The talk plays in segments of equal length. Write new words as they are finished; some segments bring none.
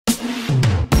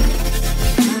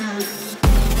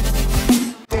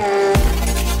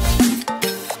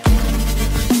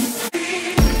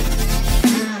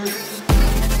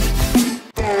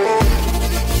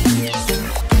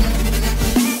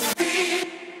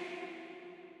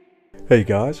Hey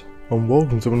guys, and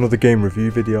welcome to another game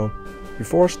review video.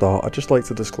 Before I start, I'd just like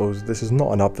to disclose this is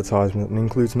not an advertisement and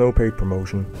includes no paid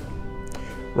promotion.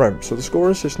 Right, so the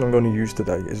scoring system I'm going to use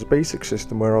today is a basic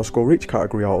system where I'll score each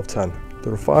category out of 10.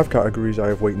 There are 5 categories I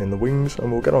have waiting in the wings,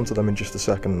 and we'll get onto them in just a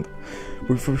second.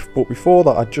 But before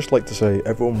that, I'd just like to say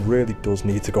everyone really does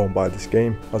need to go and buy this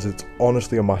game, as it's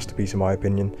honestly a masterpiece in my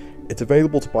opinion. It's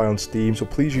available to buy on Steam, so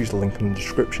please use the link in the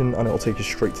description and it'll take you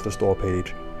straight to the store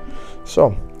page.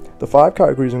 So, the 5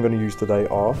 categories I'm going to use today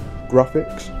are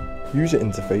graphics, user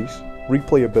interface,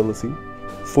 replayability,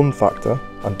 fun factor,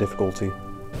 and difficulty.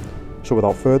 So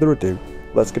without further ado,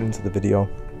 let's get into the video.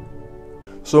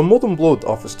 So Mud & Blood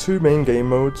offers 2 main game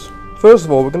modes. First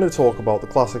of all, we're going to talk about the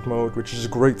classic mode, which is a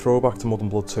great throwback to Mud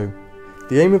 & Blood 2.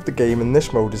 The aim of the game in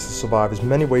this mode is to survive as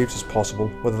many waves as possible,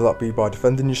 whether that be by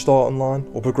defending your starting line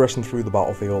or progressing through the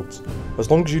battlefields. As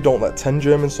long as you don't let 10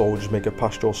 German soldiers make it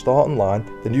past your starting line,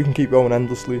 then you can keep going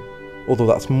endlessly, although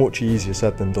that's much easier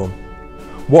said than done.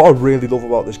 What I really love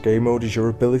about this game mode is your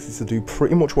ability to do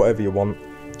pretty much whatever you want.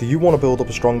 Do you want to build up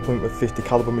a strong point with 50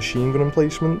 caliber machine gun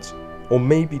emplacements? Or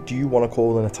maybe do you want to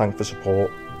call in a tank for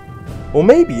support? Or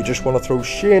maybe you just want to throw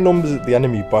sheer numbers at the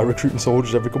enemy by recruiting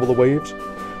soldiers every couple of waves?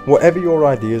 Whatever your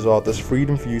ideas are, there's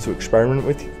freedom for you to experiment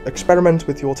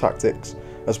with your tactics,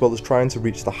 as well as trying to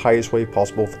reach the highest wave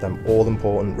possible for them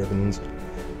all-important ribbons.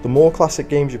 The more classic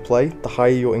games you play, the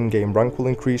higher your in-game rank will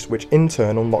increase, which in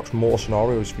turn unlocks more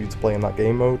scenarios for you to play in that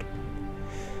game mode.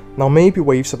 Now maybe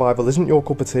wave survival isn't your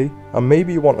cup of tea, and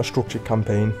maybe you want a structured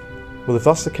campaign. Well, if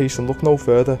that's the case, then look no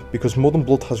further, because Mud &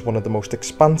 Blood has one of the most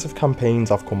expansive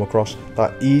campaigns I've come across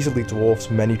that easily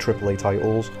dwarfs many AAA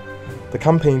titles. The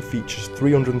campaign features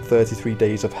 333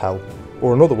 days of hell,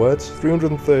 or in other words,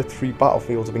 333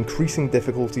 battlefields of increasing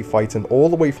difficulty fighting all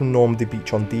the way from Normandy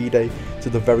Beach on D-Day to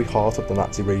the very heart of the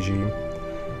Nazi regime.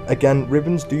 Again,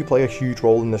 ribbons do play a huge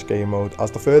role in this game mode,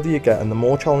 as the further you get and the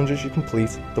more challenges you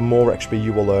complete, the more XP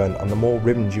you will earn and the more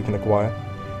ribbons you can acquire.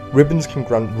 Ribbons can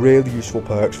grant really useful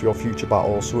perks for your future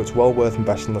battles, so it's well worth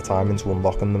investing the time into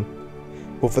unlocking them.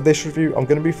 But for this review, I'm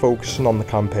going to be focusing on the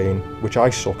campaign, which I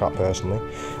suck at personally,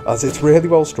 as it's really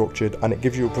well structured and it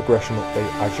gives you a progression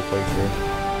update as you play through.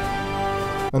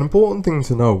 An important thing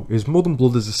to know is Mud &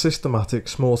 Blood is a systematic,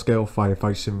 small-scale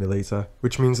firefight simulator,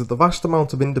 which means that the vast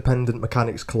amount of independent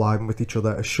mechanics colliding with each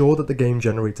other assure that the game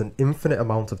generates an infinite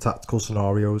amount of tactical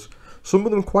scenarios, some of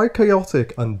them quite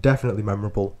chaotic and definitely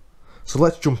memorable. So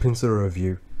let's jump into the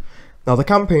review. Now the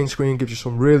campaign screen gives you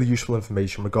some really useful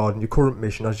information regarding your current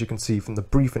mission, as you can see from the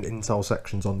brief and intel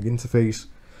sections on the interface.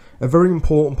 A very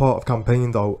important part of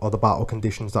campaign though are the battle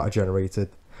conditions that are generated.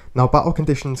 Now battle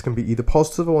conditions can be either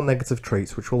positive or negative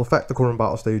traits which will affect the current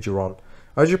battle stage you're on.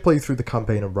 As you play through the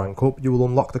campaign and rank up, you will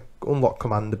unlock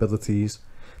command abilities.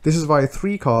 This is via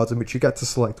 3 cards in which you get to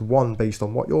select one based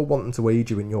on what you're wanting to aid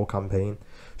you in your campaign.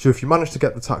 So if you manage to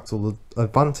get the tactical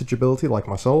advantage ability like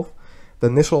myself,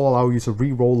 then this will allow you to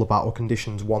re-roll the battle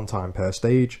conditions 1 time per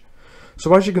stage.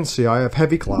 So as you can see, I have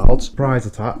Heavy Clouds, Surprise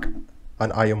Attack,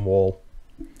 and Iron Wall.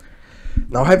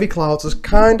 Now Heavy Clouds is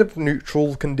kind of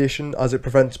neutral condition, as it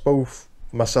prevents both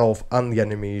myself and the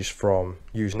enemies from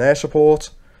using air support.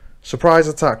 Surprise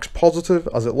Attack's positive,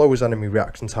 as it lowers enemy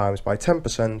reaction times by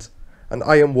 10%, and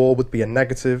Iron Wall would be a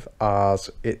negative,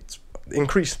 as it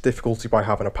increased difficulty by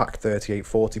having a Pak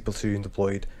 3840 platoon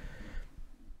deployed.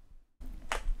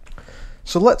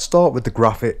 So let's start with the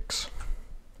graphics.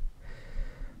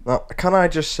 Now, can I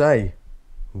just say,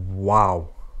 wow.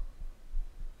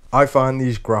 I find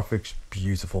these graphics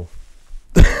beautiful.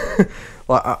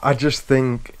 Like, I just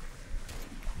think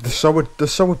they're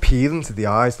so appealing to the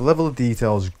eyes. The level of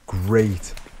detail is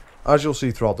great. As you'll see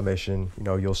throughout the mission, you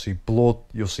know, you'll see blood,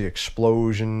 you'll see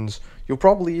explosions, you'll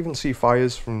probably even see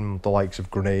fires from the likes of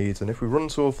grenades, and if we run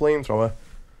to a flamethrower,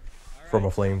 from a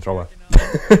flamethrower.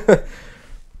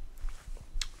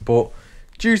 But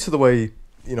due to the way,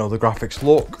 you know, the graphics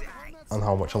look and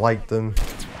how much I like them,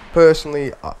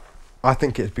 personally, I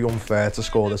think it'd be unfair to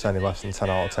score this any less than 10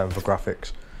 out of 10 for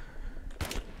graphics.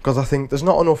 Because I think there's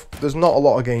not a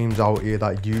lot of games out here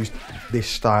that use this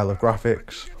style of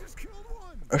graphics.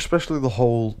 Especially the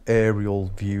whole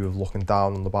aerial view of looking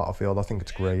down on the battlefield. I think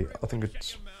it's great. I think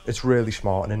it's really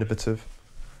smart and innovative.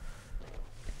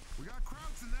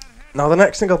 Now the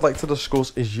next thing I'd like to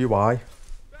discuss is UI.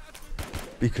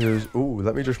 Because, ooh,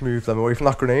 let me just move them away from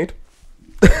that grenade.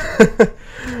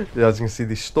 Yeah, as you can see,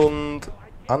 they stunned,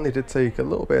 and they did take a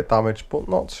little bit of damage, but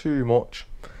not too much.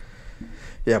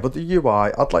 Yeah, but the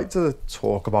UI, I'd like to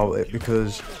talk about it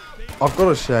because I've got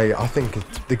to say, I think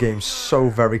the game's so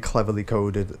very cleverly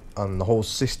coded, and the whole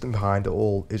system behind it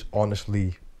all is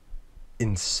honestly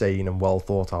insane and well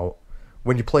thought out.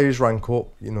 when your players rank up,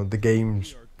 you know, the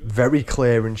game's very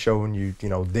clear in showing you, you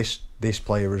know, this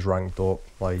player is ranked up.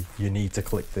 Like, you need to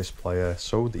click this player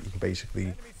so that you can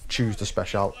basically choose the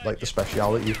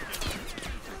speciality.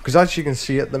 Because as you can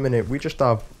see at the minute, we just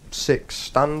have 6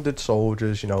 standard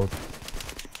soldiers. You know,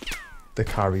 they're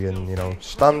carrying, you know,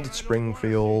 standard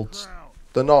Springfields.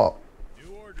 They're not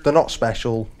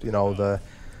special. You know,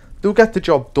 they'll get the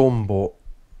job done, but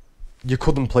you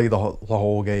couldn't play the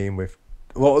whole game with.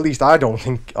 Well, at least I don't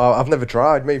think. I've never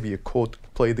tried. Maybe you could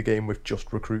play the game with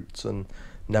just recruits and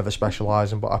never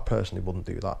specialising, but I personally wouldn't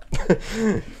do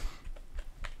that.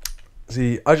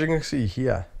 See, as you can see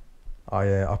here,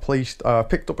 I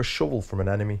picked up a shovel from an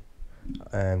enemy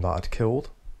that I'd killed.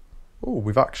 Oh,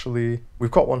 we've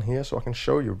got one here, so I can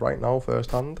show you right now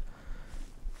firsthand.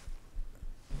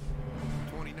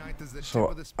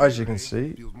 So as you can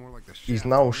see, he's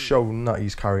now shown that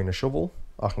he's carrying a shovel.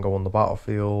 I can go on the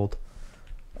battlefield,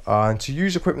 and to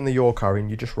use equipment that you're carrying,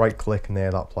 you just right click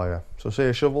near that player. So say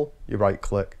a shovel, you right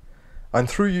click, and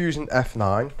through using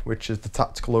F9, which is the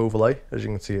tactical overlay, as you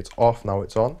can see, it's off, now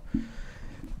it's on.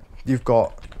 You've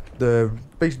got the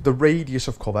radius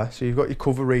of cover, so you've got your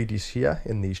cover radius here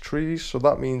in these trees. So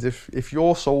that means if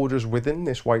your soldier's within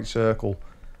this white circle,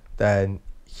 then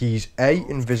he's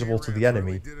invisible to the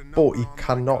enemy, but he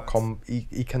cannot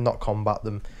combat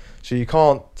them. So you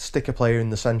can't stick a player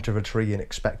in the centre of a tree and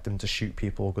expect him to shoot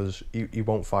people, because he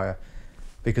won't fire,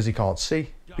 because he can't see,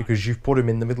 because you've put him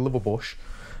in the middle of a bush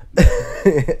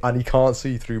and he can't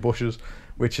see through bushes,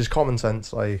 which is common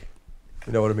sense. Like,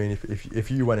 you know what I mean? If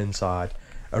you went inside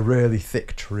a really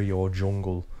thick tree or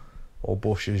jungle or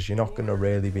bushes, you're not going to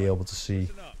really be able to see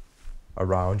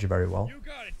around you very well.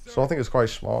 So I think it's quite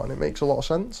smart, and it makes a lot of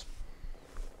sense.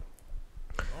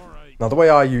 Now the way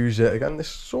I use it, again, this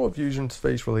sort of user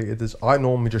interface related, is I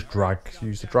normally just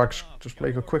use the drag, just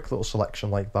make a quick little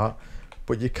selection like that.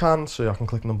 But you can, so I can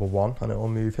click number 1 and it will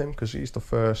move him, because he's the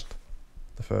first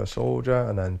soldier,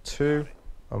 and then 2,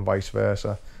 and vice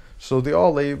versa. So they are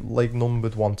like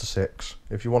numbered 1 to 6.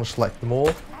 If you want to select them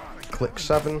all, click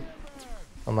 7,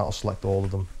 and that'll select all of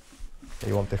them. If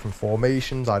you want different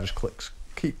formations, I just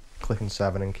keep clicking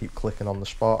 7 and keep clicking on the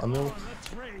spot, and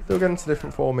they'll get into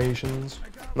different formations.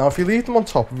 Now if you leave them on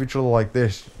top of each other like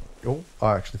this, oh,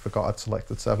 I actually forgot I'd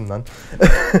selected 7 then.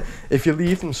 If you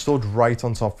leave them stood right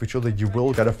on top of each other, you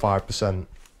will get a 5%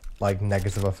 like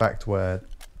negative effect, where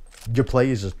your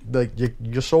players,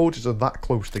 your soldiers are that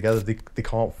close together, they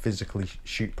can't physically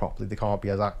shoot properly, they can't be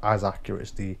as accurate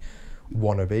as they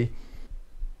want to be.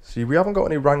 See, we haven't got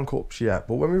any rank ups yet,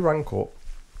 but when we rank up,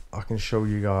 I can show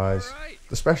you guys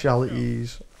the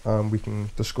specialities, and we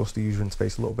can discuss the user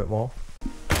interface a little bit more.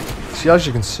 See, as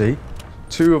you can see,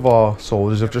 2 of our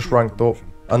soldiers have just ranked up,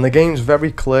 and the game's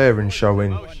very clear in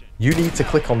showing you need to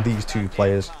click on these 2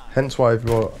 players. Hence why you've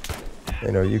got,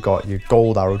 you got your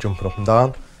gold arrow jumping up and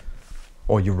down,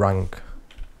 or your rank.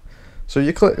 So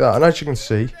you click that, and as you can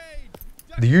see,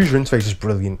 the user interface is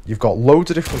brilliant. You've got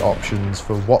loads of different options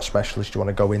for what specialist you want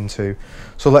to go into.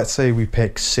 So let's say we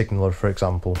pick Signaler, for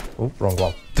example. Oh, wrong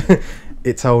one.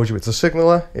 It tells you it's a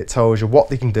Signaler, it tells you what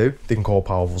they can do. They can call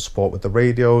powerful support with the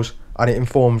radios, and it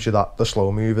informs you that they're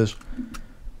slow movers.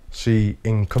 See,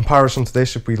 in comparison to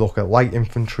this, if we look at light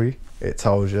infantry, it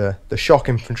tells you the shock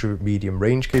infantry with medium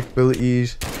range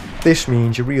capabilities. This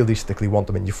means you realistically want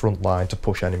them in your front line to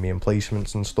push enemy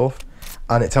emplacements and stuff.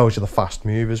 And it tells you the fast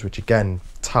movers, which again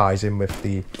ties in with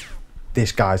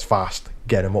this guy's fast,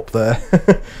 get him up there.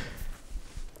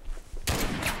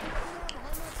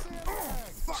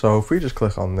 So if we just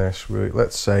click on this,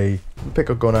 let's say we pick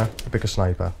a gunner, we pick a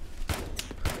sniper.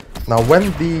 Now when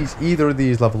either of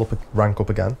these level up, rank up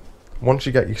again, once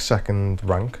you get your 2nd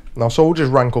rank, now soldiers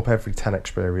rank up every 10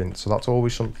 experience, so that's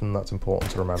always something that's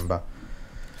important to remember.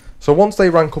 So once they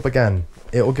rank up again,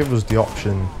 it'll give us the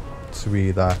option to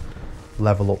either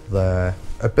level up their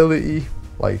ability,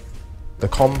 like the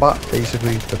combat,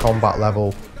 basically the combat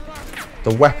level,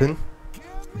 the weapon,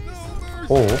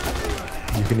 or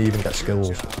you can even get skills.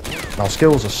 Now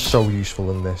skills are so useful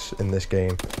in this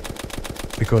game,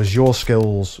 because your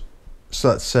skills, so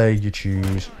let's say you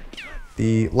choose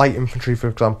the light infantry, for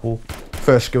example.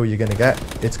 First skill you're going to get,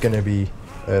 it's going to be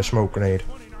a smoke grenade.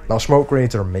 Now smoke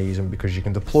grenades are amazing because you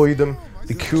can deploy them,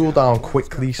 they cool down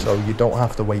quickly, so you don't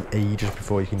have to wait ages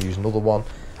before you can use another one,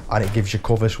 and it gives you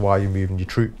cover while you're moving your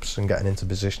troops and getting into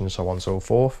position, so on and so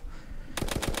forth.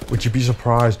 Would you be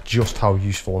surprised just how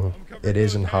useful it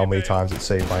is and how many times it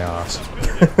saved my ass?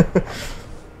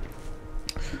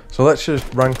 So let's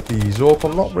just rank these up.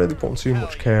 I'm not really putting too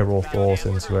much care or thought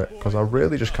into it, because I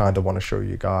really just kind of want to show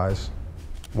you guys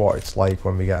what it's like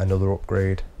when we get another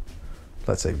upgrade.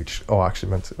 let's say we just, oh, I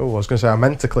actually meant to, oh, I was going to say I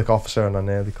meant to click officer and I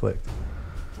nearly clicked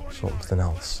something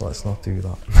else. Let's not do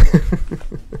that.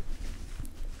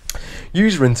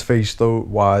 User interface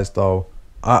wise though,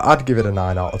 I'd give it a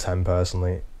 9 out of 10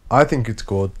 personally. I think it's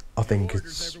good. I think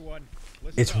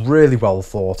it's really well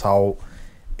thought out.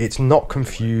 It's not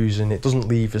confusing. It doesn't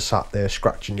leave you sat there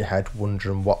scratching your head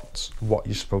wondering what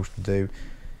you're supposed to do.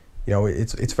 You know,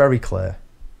 it's very clear.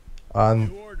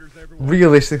 And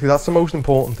realistically, that's the most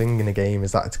important thing in a game,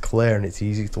 is that it's clear and it's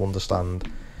easy to understand.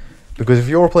 Because if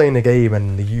you're playing a game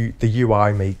and the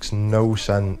UI makes no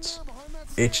sense,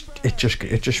 it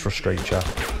just frustrates you.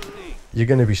 You're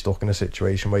going to be stuck in a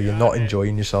situation where you're not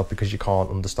enjoying yourself because you can't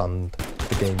understand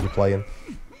the game you're playing.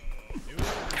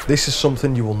 This is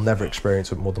something you will never experience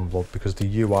with Mud and Blood because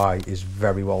the UI is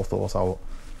very well thought out.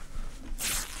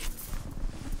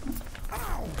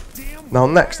 Now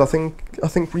next, I think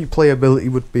replayability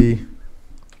would be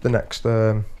the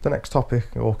next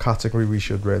topic or category we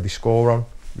should really score on,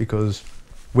 because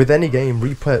with any game,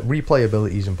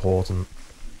 replayability is important.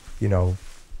 You know,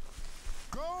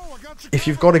 if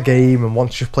you've got a game and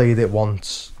once you've played it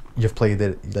once, you've played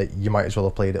it, like, you might as well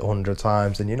have played it 100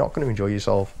 times, then you're not going to enjoy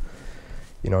yourself.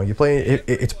 You know, you're playing it,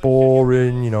 it's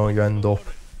boring. You know, you end up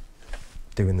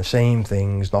doing the same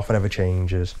things, nothing ever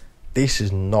changes. This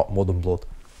is not Mud and Blood.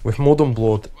 With Mud and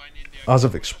Blood, as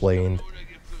I've explained,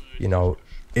 you know,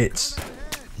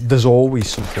 there's always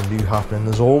something new happening.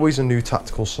 There's always a new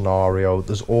tactical scenario.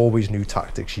 There's always new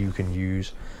tactics you can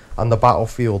use, and the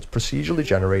battlefield's procedurally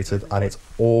generated, and it's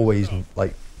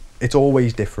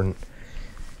always different.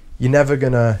 You're never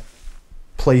gonna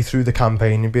play through the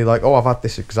campaign and be like, oh, I've had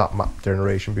this exact map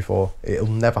generation before. It'll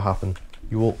never happen.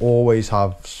 You will always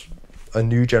have a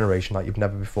new generation that you've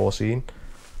never before seen.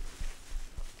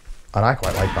 And I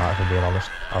quite like that, if I'm being honest.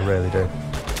 I really do.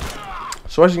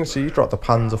 So as you can see, you got the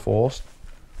Panzer Faust,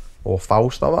 or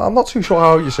Faust. I'm not too sure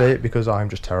how you say it because I'm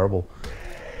just terrible.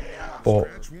 But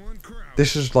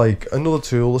this is like another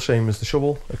tool, the same as the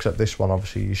shovel, except this one,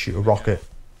 obviously, you shoot a rocket.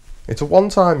 It's a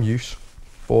one-time use,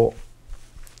 but,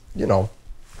 you know,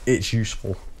 it's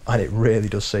useful, and it really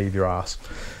does save your ass.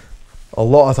 A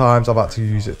lot of times I've had to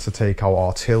use it to take out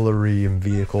artillery and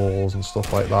vehicles and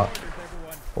stuff like that.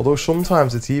 Although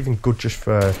sometimes it's even good just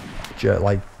for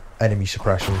like enemy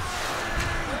suppression.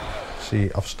 See,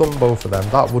 I've stunned both of them.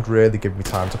 That would really give me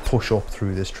time to push up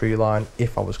through this tree line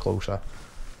if I was closer.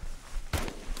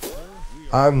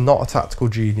 I'm not a tactical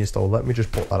genius though, let me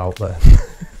just put that out there.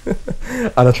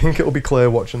 And I think it'll be clear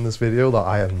watching this video that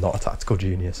I am not a tactical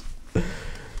genius.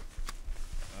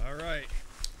 Alright,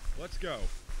 let's go.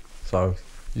 So,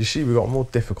 you see we've got a more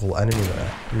difficult enemy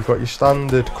there. You've got your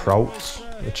standard Krauts,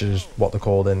 which is what they're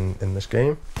called in this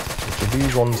game. Which are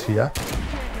these ones here.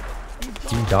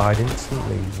 He died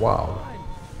instantly, wow.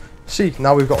 See,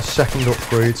 now we've got a second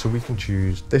upgrade, so we can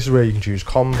choose, this is where you can choose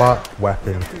combat,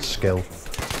 weapon, skill.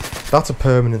 That's a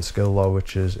permanent skill though,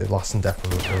 which is, it lasts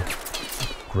indefinitely.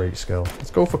 Great skill.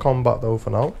 Let's go for combat though for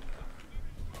now.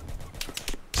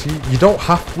 See, you don't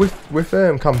have, with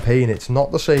campaign, it's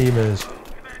not the same as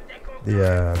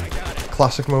the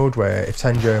classic mode where if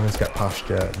 10 Germans get past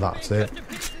you, that's it.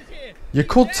 You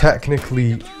could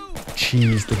technically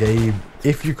cheese the game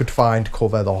if you could find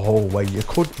cover the whole way. You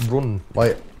could run,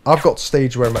 like, I've got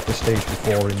stage where I'm at this stage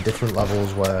before in different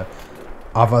levels where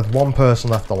I've had one person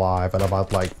left alive and I've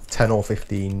had like 10 or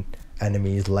 15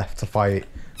 enemies left to fight,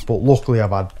 but luckily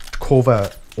I've had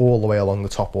cover all the way along the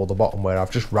top or the bottom where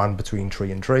I've just ran between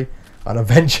tree and tree and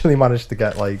eventually managed to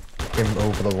get like him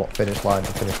over the finish line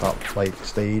to finish that like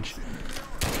stage.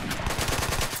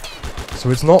 So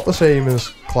it's not the same as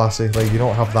classic, like you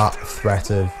don't have that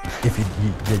threat of if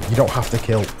you don't have to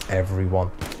kill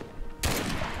everyone.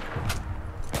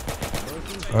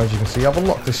 As you can see, I've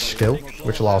unlocked this skill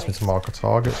which allows me to mark a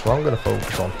target, so I'm going to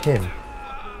focus on him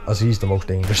as he's the most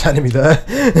dangerous enemy there.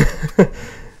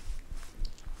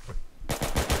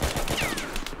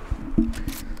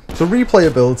 So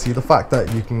replayability, the fact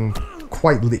that you can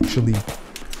quite literally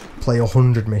play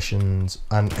 100 missions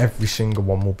and every single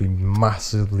one will be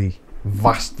massively,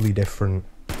 vastly different.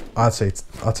 I'd say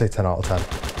 10 out of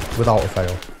 10 without a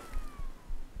fail,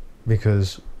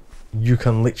 because you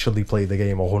can literally play the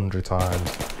game 100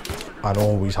 times and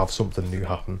always have something new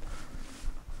happen,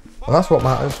 and that's what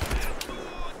matters.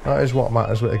 That is what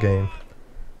matters with a game.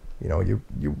 You know, you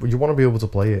want to be able to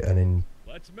play it and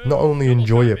not only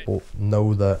enjoy it, but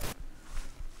know that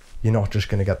you're not just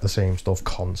going to get the same stuff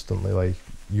constantly. Like,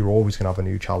 you're always going to have a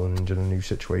new challenge and a new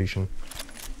situation.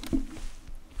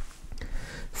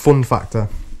 Fun factor.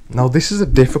 Now, this is a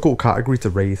difficult category to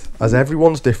rate, as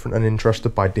everyone's different and interested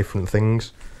by different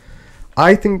things.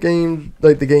 I think games,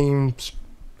 like the game's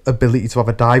ability to have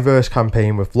a diverse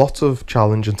campaign with lots of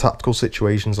challenge and tactical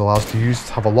situations allows you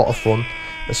to have a lot of fun,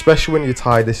 especially when you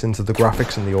tie this into the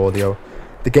graphics and the audio.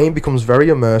 The game becomes very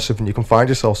immersive and you can find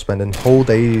yourself spending whole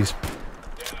days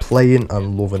playing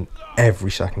and loving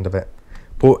every second of it.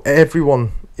 But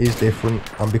everyone is different,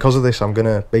 and because of this I'm going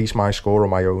to base my score on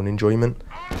my own enjoyment,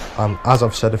 and as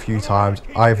I've said a few times,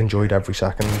 I've enjoyed every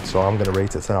second, so I'm going to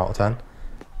rate it 10 out of 10.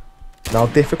 Now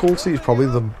difficulty is probably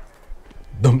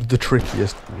the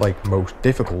trickiest, like most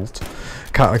difficult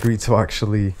category to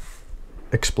actually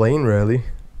explain really.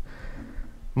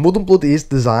 Mud & Blood is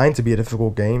designed to be a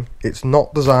difficult game. It's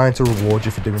not designed to reward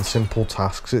you for doing simple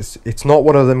tasks. It's not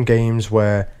one of them games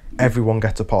where everyone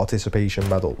gets a participation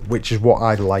medal, which is what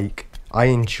I like. I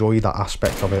enjoy that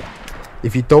aspect of it.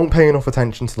 If you don't pay enough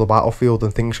attention to the battlefield,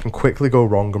 then things can quickly go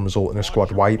wrong and result in a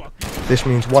squad wipe. This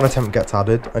means one attempt gets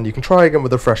added, and you can try again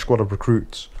with a fresh squad of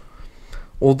recruits.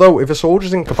 Although, if a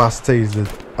soldier's incapacitated,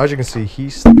 as you can see,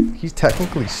 he's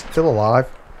technically still alive.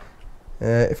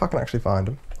 If I can actually find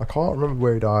him. I can't remember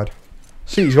where he died.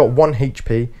 See, he's got 1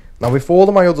 HP. Now, if all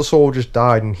of my other soldiers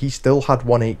died and he still had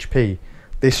 1 HP,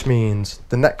 this means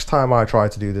the next time I try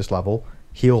to do this level,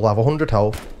 he'll have 100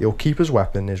 health, he'll keep his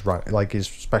weapon, his rank, like his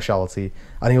speciality,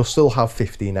 and he'll still have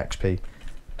 15 XP.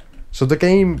 So the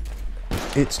game,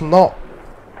 it's not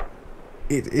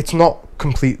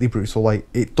completely brutal. Like,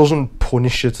 it doesn't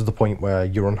punish you to the point where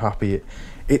you're unhappy.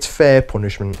 It's fair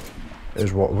punishment,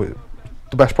 is what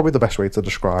probably the best way to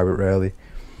describe it really.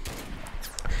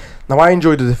 Now, I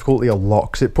enjoy the difficulty a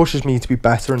lot because it pushes me to be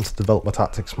better and to develop my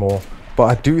tactics more, but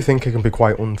I do think it can be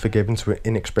quite unforgiving to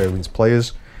inexperienced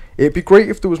players. It'd be great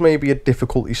if there was maybe a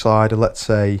difficulty slider. Let's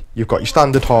say you've got your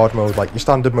standard hard mode, like your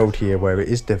standard mode here where it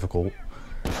is difficult,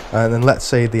 and then let's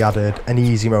say they added an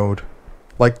easy mode.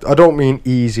 Like, I don't mean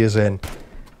easy as in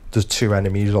there's 2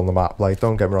 enemies on the map, like,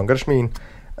 don't get me wrong, I just mean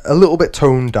a little bit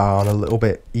toned down, a little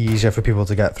bit easier for people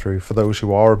to get through, for those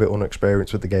who are a bit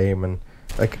unexperienced with the game and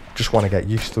like just want to get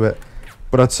used to it.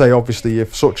 But I'd say obviously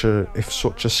if such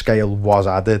a scale was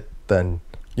added, then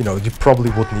you know, you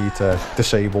probably would need to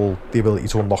disable the ability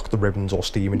to unlock the ribbons or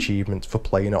Steam achievements for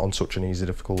playing it on such an easy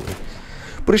difficulty.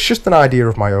 But it's just an idea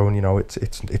of my own, you know,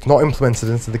 it's not implemented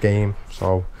into the game,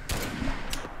 so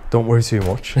don't worry too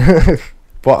much.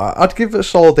 But I'd give it a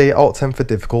solid 8 out of 10 for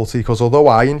difficulty, because although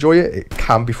I enjoy it, it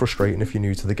can be frustrating if you're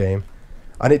new to the game.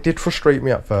 And it did frustrate me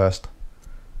at first.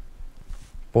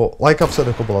 But like I've said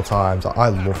a couple of times, I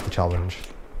love the challenge.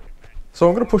 So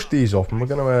I'm going to push these up, and we're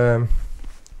going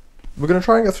to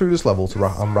try and get through this level to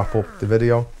wrap up the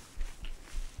video.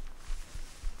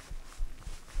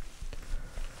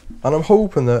 And I'm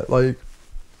hoping that, like,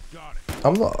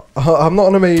 I'm not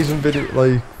an amazing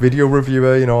video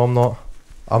reviewer, you know,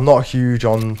 I'm not huge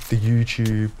on the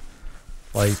YouTube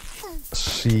like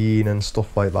scene and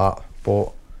stuff like that,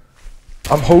 but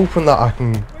I'm hoping that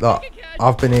I'm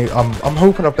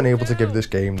hoping I've been able to give this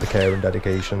game the care and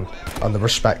dedication and the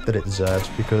respect that it deserves,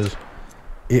 because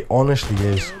it honestly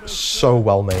is so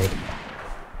well made.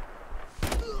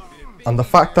 And the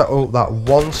fact that that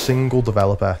one single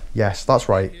developer, yes, that's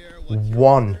right,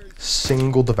 one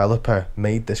single developer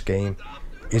made this game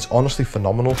is honestly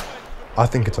phenomenal. I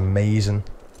think it's amazing.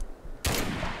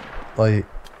 Like,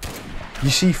 you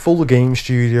see full game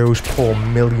studios pour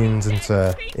millions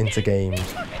into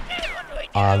games,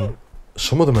 and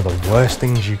some of them are the worst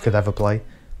things you could ever play.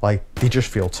 Like, they just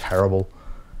feel terrible.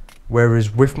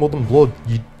 Whereas with Mud & Blood,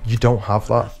 you don't have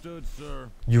that.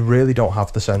 You really don't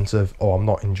have the sense of, oh, I'm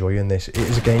not enjoying this. It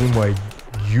is a game where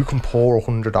you can pour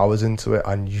 100 hours into it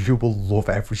and you will love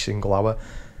every single hour.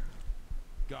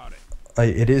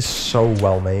 Like, it is so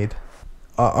well made.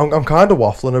 I'm kind of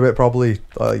waffling a bit, probably.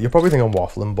 You probably think I'm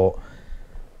waffling, but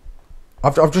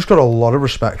I've just got a lot of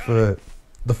respect for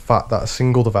the fact that a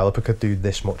single developer could do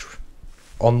this much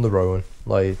on their own.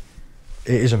 Like,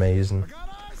 it is amazing.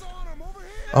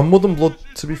 And Mud & Blood,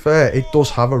 to be fair, it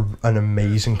does have an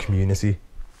amazing community.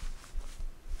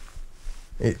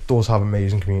 It does have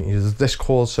amazing community. There's a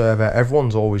Discord server,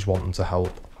 everyone's always wanting to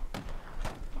help.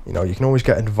 You know, you can always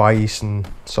get advice and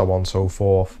so on and so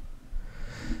forth.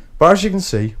 But as you can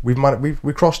see, we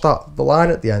crossed the line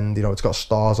at the end. You know, it's got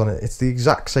stars on it. It's the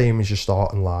exact same as your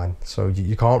starting line, so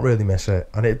you can't really miss it.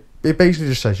 And it basically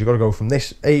just says you've got to go from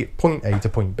this point A to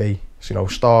point B. So, you know,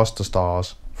 stars to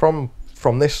stars. From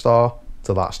this star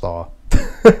to that star.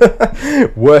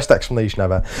 Worst explanation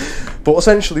ever. But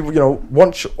essentially, you know,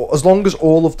 as long as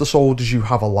all of the soldiers you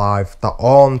have alive that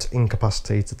aren't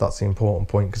incapacitated, that's the important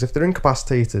point. Because if they're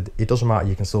incapacitated, it doesn't matter,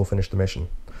 you can still finish the mission.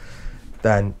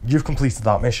 Then you've completed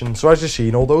that mission. So as you've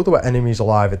seen, although there were enemies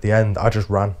alive at the end, I just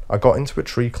ran. I got into a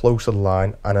tree close to the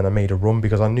line, and then I made a run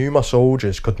because I knew my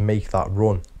soldiers could make that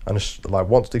run and it's like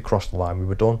once they crossed the line, we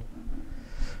were done.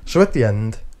 So at the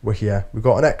end, we're here. We've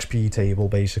got an XP table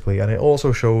basically, and it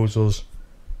also shows us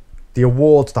the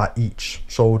awards that each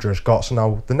soldier has got. So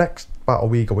now the next battle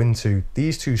we go into,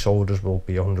 these 2 soldiers will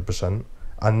be 100%,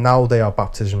 and now they are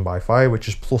baptism by fire, which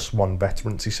is +1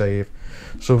 veterancy save.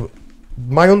 So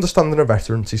my understanding of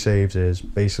veterancy saves is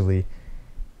basically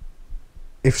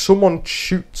if someone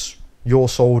shoots your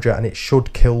soldier and it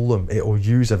should kill them, it will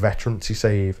use a veterancy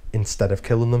save instead of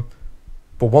killing them.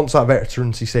 But once that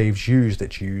veterancy save's used,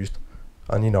 it's used.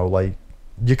 And you know, like,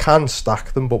 you can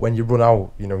stack them, but when you run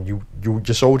out, you know,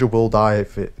 your soldier will die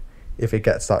if it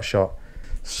gets that shot.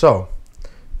 So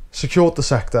secured the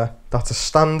sector. That's a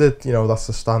standard, you know, that's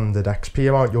the standard XP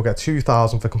amount. You'll get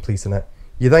 2,000 for completing it.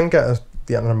 You then get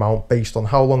the amount based on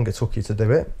how long it took you to do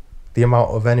it, the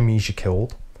amount of enemies you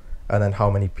killed, and then how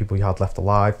many people you had left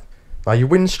alive. Now your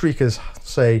win streakers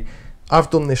say, I've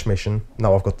done this mission,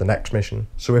 now I've got the next mission.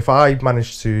 So if I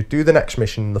manage to do the next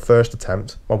mission in the first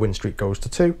attempt, my win streak goes to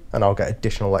 2 and I'll get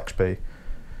additional XP.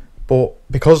 But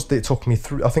because it took me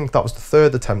through, I think that was the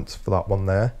 3rd attempt for that one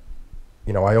there,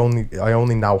 you know, I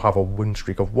only now have a win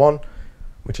streak of 1,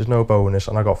 which is no bonus,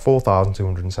 and I got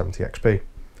 4,270 XP.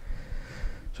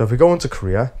 So if we go into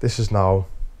career, this is now,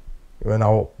 we're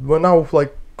now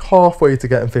like halfway to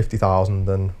getting 50,000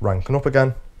 and ranking up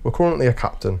again. We're currently a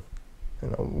captain. You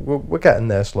know, we're getting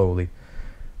there slowly.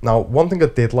 Now, one thing I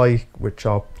did like, which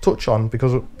I'll touch on,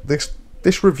 because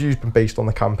this review's been based on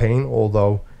the campaign,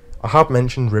 although I have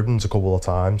mentioned ribbons a couple of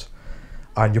times,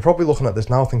 and you're probably looking at this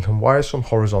now thinking, why is some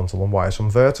horizontal and why is some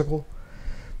vertical?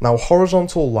 Now,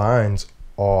 horizontal lines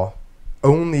are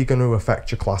only going to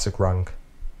affect your classic rank,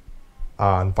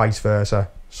 and vice versa.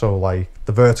 So, like,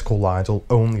 the vertical lines will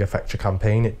only affect your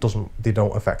campaign. They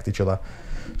don't affect each other.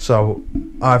 So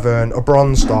I've earned a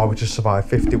bronze star, which has survived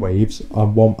 50 waves,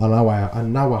 and now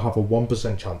I have a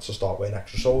 1% chance to start with an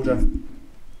extra soldier.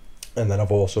 And then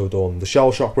I've also done the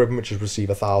shell shock ribbon, which has received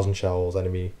 1,000 shells.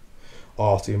 Enemy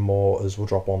arty and mortars will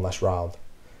drop 1 less round.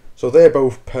 So they're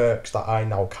both perks that I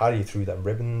now carry through them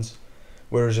ribbons.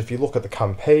 Whereas if you look at the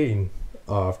campaign,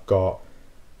 I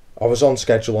was on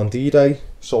schedule on D-Day,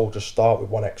 soldiers start with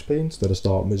 1 XP instead of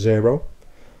starting with 0.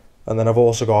 And then I've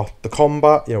also got the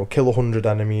combat, you know, kill 100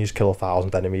 enemies, kill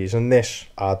 1,000 enemies, and this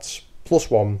adds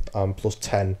 +1 and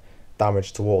 +10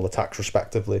 damage to all attacks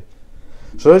respectively.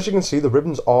 So as you can see, the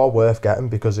ribbons are worth getting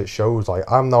because it shows, like,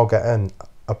 I'm now getting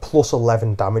a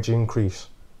 +11 damage increase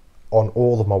on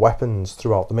all of my weapons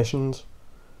throughout the missions.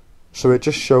 So it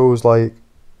just shows, like,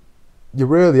 you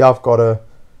really have got to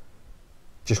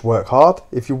just work hard.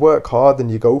 If you work hard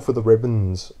and you go for the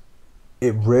ribbons,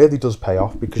 it really does pay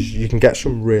off because you can get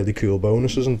some really cool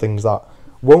bonuses and things that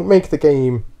won't make the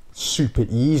game super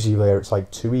easy where it's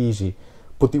like too easy,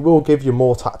 but they will give you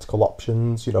more tactical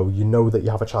options. You know that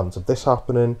you have a chance of this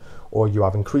happening, or you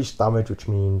have increased damage, which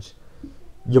means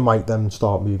you might then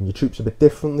start moving your troops a bit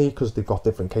differently because they've got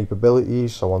different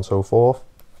capabilities, so on and so forth.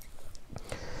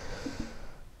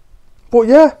 But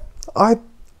yeah,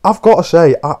 I've got to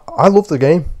say, I love the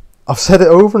game. I've said it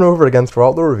over and over again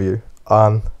throughout the review,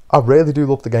 and I really do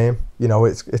love the game. You know,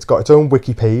 it's got its own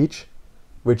wiki page,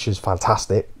 which is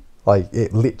fantastic. Like,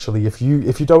 it literally, if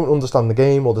you don't understand the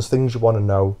game or there's things you want to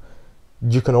know,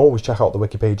 you can always check out the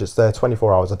wiki page. It's there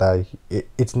 24 hours a day.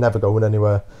 It's never going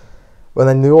anywhere. And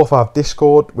then they also have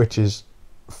Discord, which is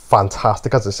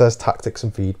fantastic. As it says, tactics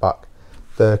and feedback.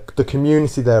 The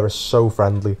community there is so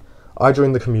friendly. I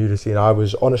joined the community and I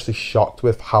was honestly shocked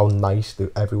with how nice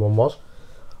everyone was.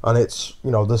 And it's,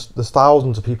 you know, there's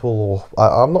thousands of people, or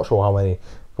I'm not sure how many,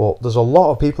 but there's a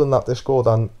lot of people in that Discord,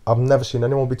 and I've never seen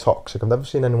anyone be toxic. I've never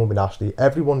seen anyone be nasty.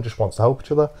 Everyone just wants to help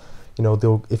each other. You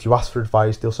know, if you ask for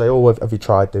advice, they'll say, oh, have you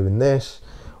tried doing this?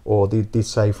 Or they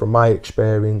say, from my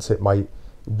experience,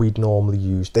 we'd normally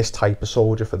use this type of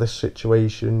soldier for this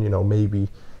situation. You know, maybe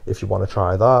if you want to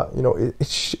try that. You know,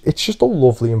 it's just a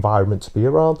lovely environment to be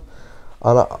around.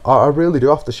 And I really do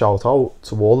have to shout out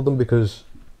to all of them because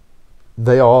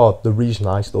they are the reason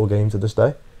I still game to this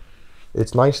day.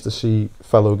 It's nice to see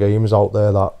fellow gamers out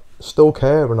there that still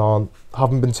care and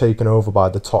haven't been taken over by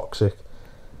the toxic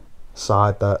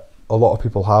side that a lot of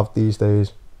people have these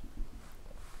days.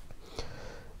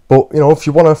 But, you know, if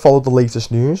you want to follow the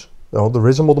latest news, you know, there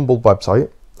is a Mud and Blood website.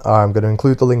 I'm going to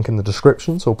include the link in the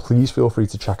description, so please feel free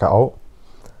to check it out.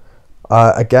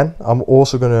 Again, I'm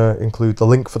also going to include the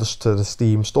link to the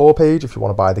Steam store page if you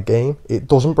want to buy the game. It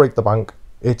doesn't break the bank.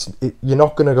 You're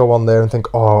not going to go on there and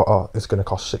think, oh, it's going to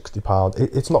cost £60.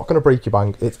 It's not going to break your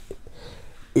bank.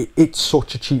 It's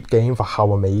such a cheap game for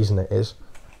how amazing it is.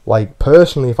 Like,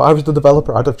 personally, if I was the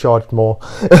developer, I'd have charged more.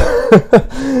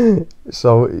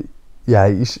 So yeah,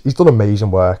 he's done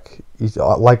amazing work. He's,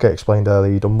 like I explained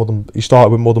earlier, he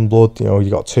started with Mud and Blood. You know, you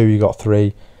got 2, you got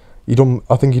 3.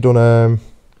 I think he done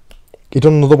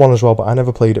another one as well, but I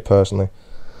never played it personally,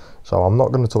 so I'm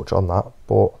not going to touch on that.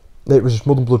 But it was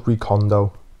Mud and Blood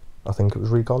Recondo. I think it was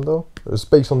Recondo. It was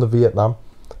based on the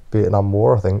Vietnam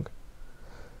War, I think.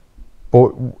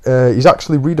 But he's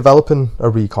actually redeveloping a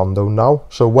Recondo now,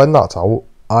 so when that's out,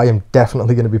 I am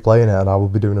definitely going to be playing it, and I will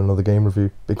be doing another game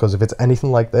review, because if it's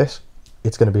anything like this,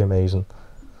 it's going to be amazing.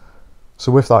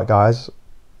 So with that, guys,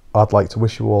 I'd like to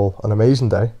wish you all an amazing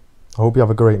day. I hope you have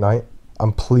a great night,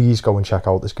 and please go and check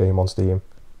out this game on Steam.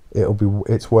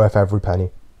 It's worth every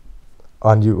penny,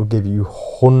 and it will give you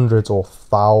hundreds or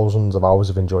thousands of hours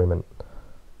of enjoyment.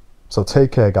 So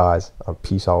take care, guys, and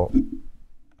peace out.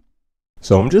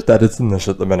 So I'm just editing this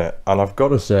at the minute, and I've got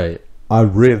to say, I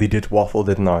really did waffle,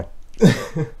 didn't I?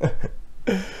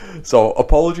 So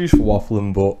apologies for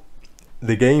waffling, but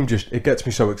the game it gets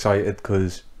me so excited,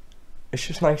 because it's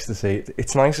just nice to see it.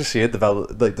 It's nice to see it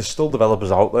develop. Like, there's still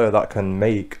developers out there that can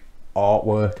make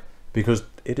artwork, because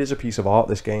it is a piece of art,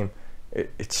 this game.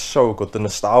 It's so good. The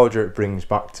nostalgia it brings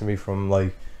back to me from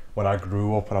like when I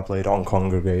grew up and I played on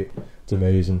Congregate. It's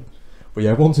amazing. But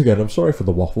yeah, once again, I'm sorry for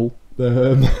the waffle.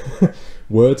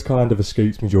 Words kind of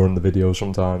escapes me during the video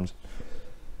sometimes.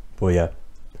 But yeah,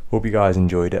 hope you guys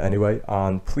enjoyed it anyway,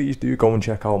 and please do go and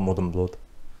check out Mud and Blood.